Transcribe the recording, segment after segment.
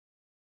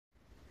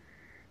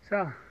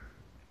So,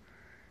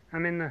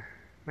 I'm in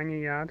my new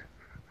yard.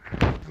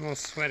 I'm all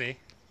sweaty,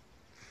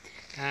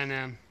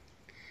 and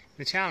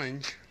the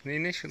challenge,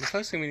 the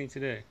first thing we need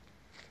to do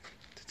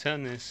to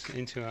turn this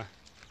into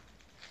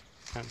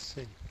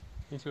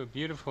into a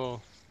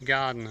beautiful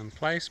garden and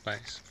play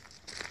space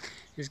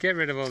is get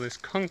rid of all this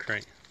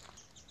concrete.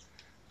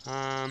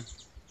 I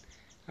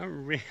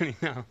don't really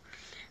know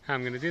how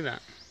I'm going to do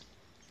that.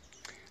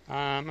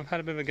 I've had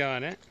a bit of a go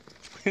at it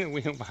with a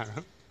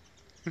wheelbarrow,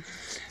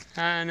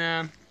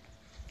 and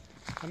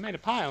I made a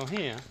pile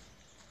here,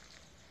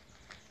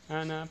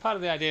 and part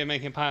of the idea of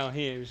making a pile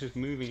here is just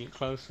moving it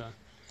closer,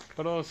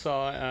 but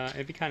also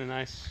it'd be kind of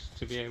nice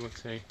to be able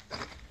to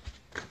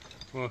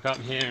walk up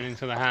here and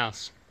into the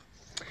house.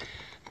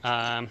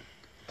 Now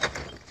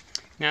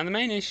the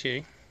main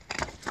issue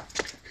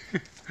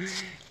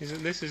is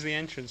that this is the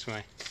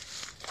entranceway,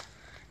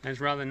 and it's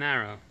rather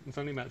narrow. It's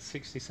only about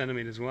 60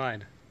 centimeters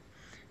wide,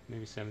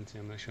 maybe 70,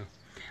 I'm not sure.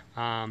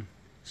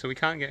 So we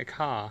can't get a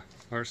car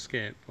or a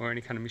skip or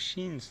any kind of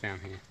machines down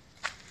here.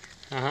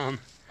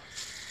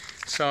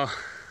 So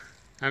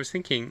I was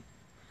thinking,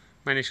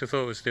 my initial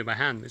thought was to do it by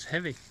hand, but it's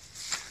heavy.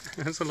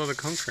 That's a lot of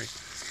concrete.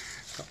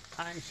 So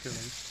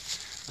actually,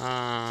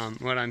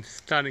 what I'm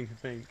starting to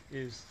think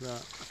is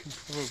that I can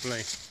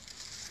probably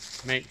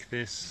make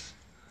this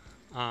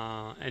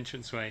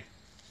entranceway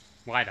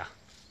wider,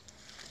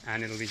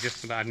 and it'll be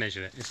just about, I've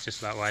measured it, it's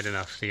just about wide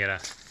enough to get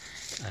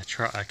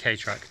a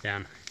K-truck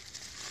down.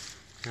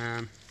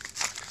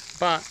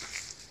 But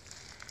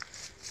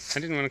I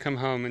didn't want to come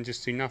home and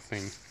just do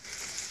nothing,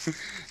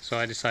 so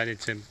I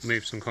decided to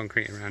move some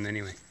concrete around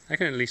anyway. I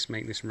can at least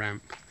make this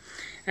ramp.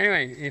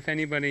 Anyway, if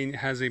anybody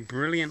has a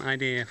brilliant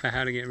idea for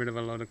how to get rid of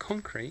a lot of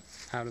concrete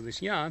out of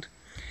this yard,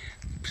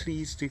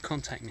 please do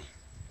contact me.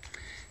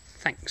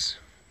 Thanks.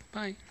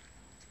 Bye.